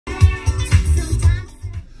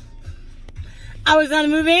I was on the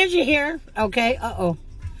move, Angie here. Okay, uh-oh.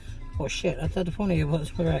 Oh, shit, I thought the pony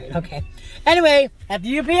was right. Okay. Anyway, at the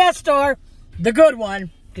U.P.S. store, the good one,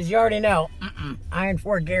 because you already know. Iron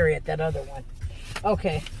for Gary at that other one.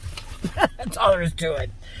 Okay. That's all there is to it.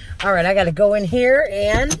 All right, I got to go in here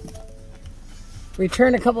and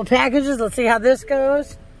return a couple packages. Let's see how this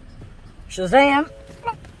goes. Shazam.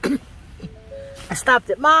 I stopped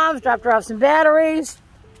at Mom's, dropped her off some batteries.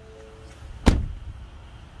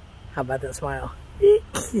 How about that smile?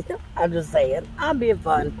 I'm just saying, I'm being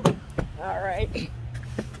fun. All right.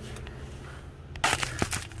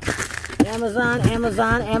 Amazon,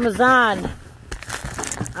 Amazon, Amazon.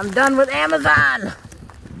 I'm done with Amazon.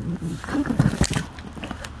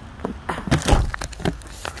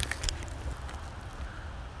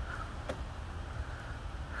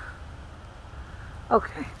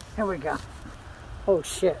 Okay, here we go. Oh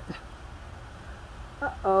shit.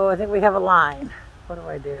 Uh-oh, I think we have a line. What do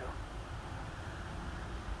I do?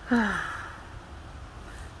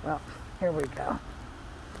 Well, here we go.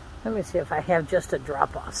 Let me see if I have just a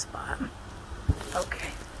drop-off spot. Okay.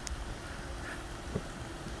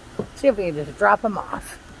 See if we can just drop them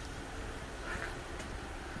off.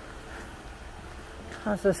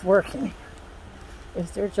 How's this working?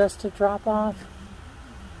 Is there just a drop-off?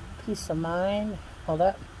 Peace of mind. Hold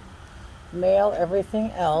up. Mail,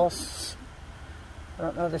 everything else. I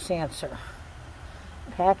don't know this answer.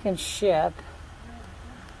 Pack and ship.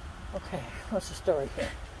 Okay, what's the story here?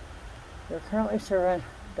 You're currently serving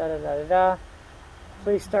da-da-da-da-da.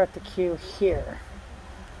 Please start the queue here.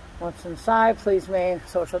 Once inside, please maintain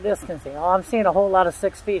social distancing. Oh, I'm seeing a whole lot of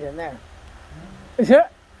 6 feet in there. That's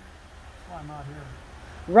why I'm not here.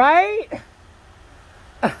 Right?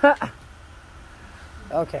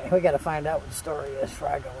 Okay, we got to find out what the story is before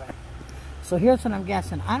I go in. So here's what I'm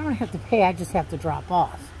guessing. I don't have to pay, I just have to drop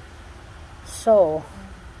off. So,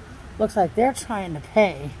 looks like they're trying to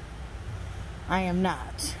pay. I am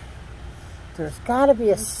not. There's got to be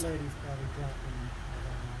a... This lady's probably dropping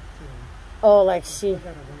too. Oh, like she... We gotta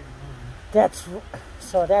wait a moment. That's...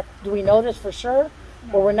 So that... Do we know this for sure?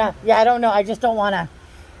 No. Or we're not... Yeah, I don't know. I just don't want to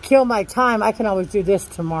kill my time. I can always do this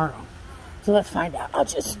tomorrow. So let's find out. I'll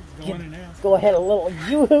just go ahead a little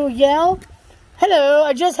yoo-hoo yell. Hello,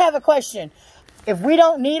 I just have a question. If we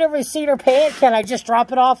don't need a receipt or pay it, can I just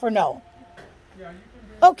drop it off or no? Yeah, you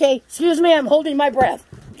can do. Okay, excuse me, I'm holding my breath.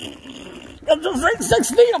 I'm just like 6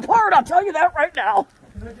 feet apart, I'll tell you that right now.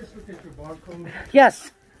 Can I just look at your barcode? Yes.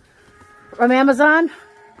 From Amazon?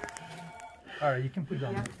 All right, you can put it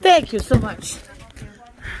on. Thank you so much.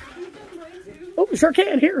 Oh, sure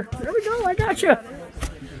can here. There we go, I got you.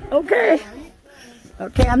 Okay.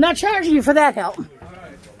 Okay, I'm not charging you for that help.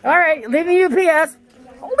 All right, leaving U.P.S.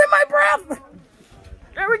 Holding my breath.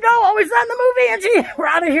 There we go, always on the move, Angie. We're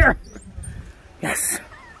out of here. Yes.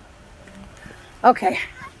 Okay.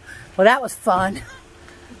 Well, that was fun.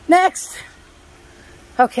 Next.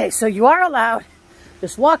 Okay, so you are allowed.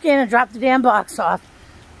 Just walk in and drop the damn box off.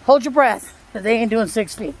 Hold your breath, because they ain't doing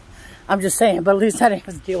 6 feet. I'm just saying, but at least I didn't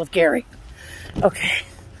have to deal with Gary. Okay.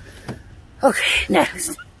 Okay,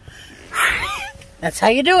 next. That's how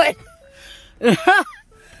you do it.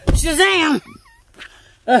 Shazam.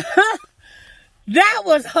 That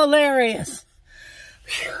was hilarious.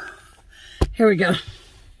 Here we go.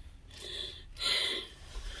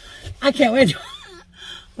 I can't wait to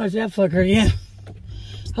watch that flicker again.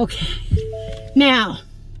 Okay. Now,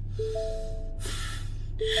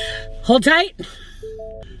 hold tight.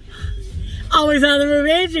 Always on the move,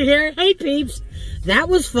 Angie here. Hey, peeps. That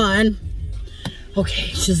was fun. Okay,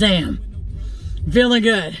 Shazam. Feeling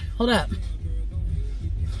good. Hold up.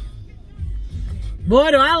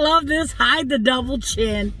 Boy, do I love this hide the double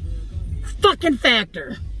chin fucking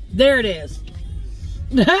factor. There it is.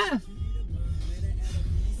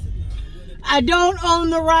 I don't own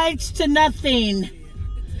the rights to nothing.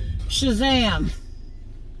 Shazam.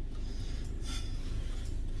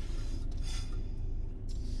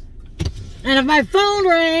 And if my phone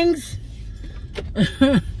rings,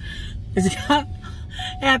 it's got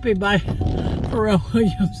happy by Pharrell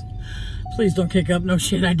Williams. Please don't kick up. No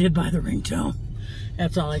shit, I did buy the ringtone.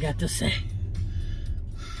 That's all I got to say.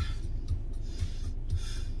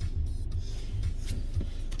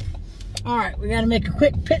 All right, we got to make a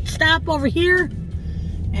quick pit stop over here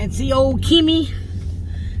and see old Kimmy.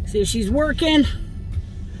 See if she's working.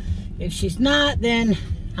 If she's not, then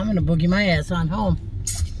I'm going to boogie my ass on home.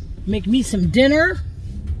 Make me some dinner.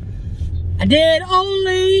 I did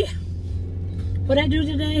only... What did I do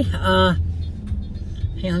today?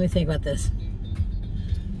 Hey, let me think about this.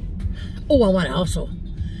 Oh, I want to also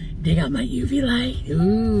dig out my UV light.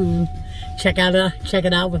 Ooh. Check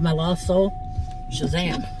it out with my lost soul.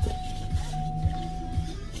 Shazam.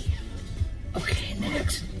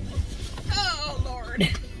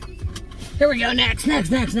 Here we go. Next.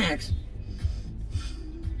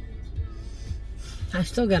 I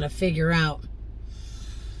still got to figure out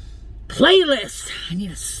playlist. I need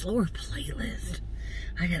a slower playlist.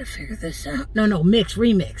 I got to figure this out. No,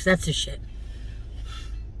 remix. That's the shit.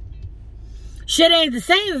 Shit ain't the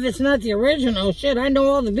same if it's not the original. Shit, I know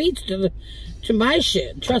all the beats to my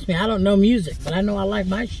shit. Trust me, I don't know music, but I know I like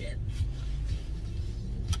my shit.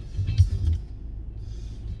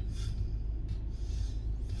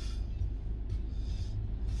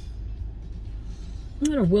 I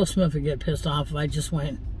wonder if Will Smith would get pissed off if I just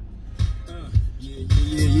went.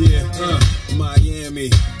 Miami.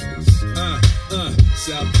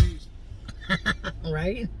 South Beach.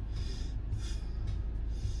 Right?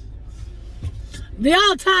 The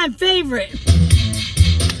all-time favorite.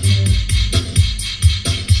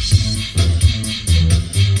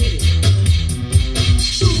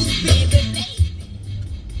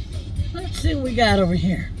 Let's see what we got over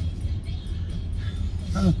here.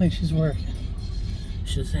 I don't think she's working.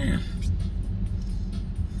 Shazam.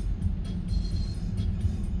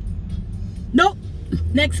 Nope.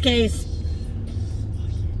 Next case.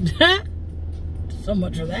 So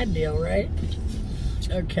much for that deal, right?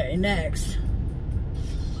 Okay, next.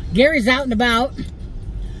 Gary's out and about.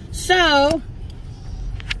 So,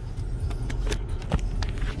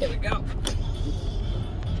 here we go.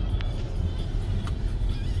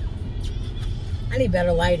 I need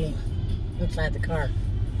better lighting inside the car.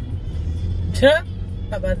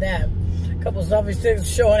 How about that? A couple selfie sticks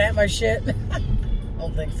showing at my shit. I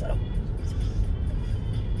don't think so.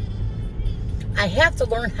 I have to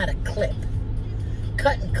learn how to clip.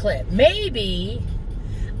 Cut and clip. Maybe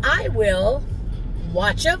I will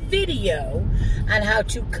watch a video on how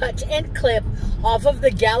to cut and clip off of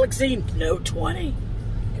the Galaxy Note 20.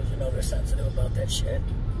 Because you know they're sensitive about that shit.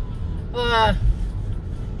 Because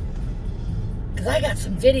I got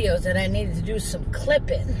some videos that I needed to do some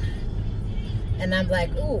clipping. And I'm like,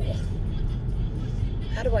 ooh,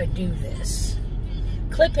 how do I do this?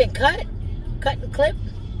 Clip and cut? Cut and clip?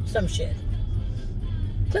 Some shit.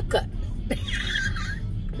 Clip cut.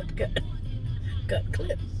 Clip cut. Cut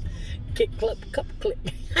clip. Kick clip, cup clip.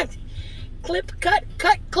 Clip, cut,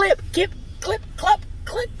 clip. Clip,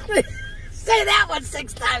 clip, clip. Say that one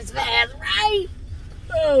 6 times fast, right?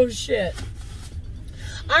 Oh, shit.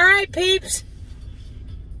 All right, peeps.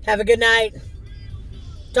 Have a good night.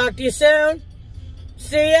 Talk to you soon.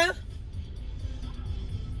 See ya.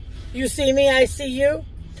 You see me, I see you.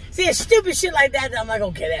 See, a stupid shit like that, I'm like,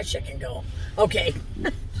 okay, that shit can go. Okay.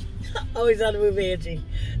 Always on the move, Angie.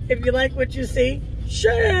 If you like what you see,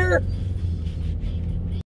 share.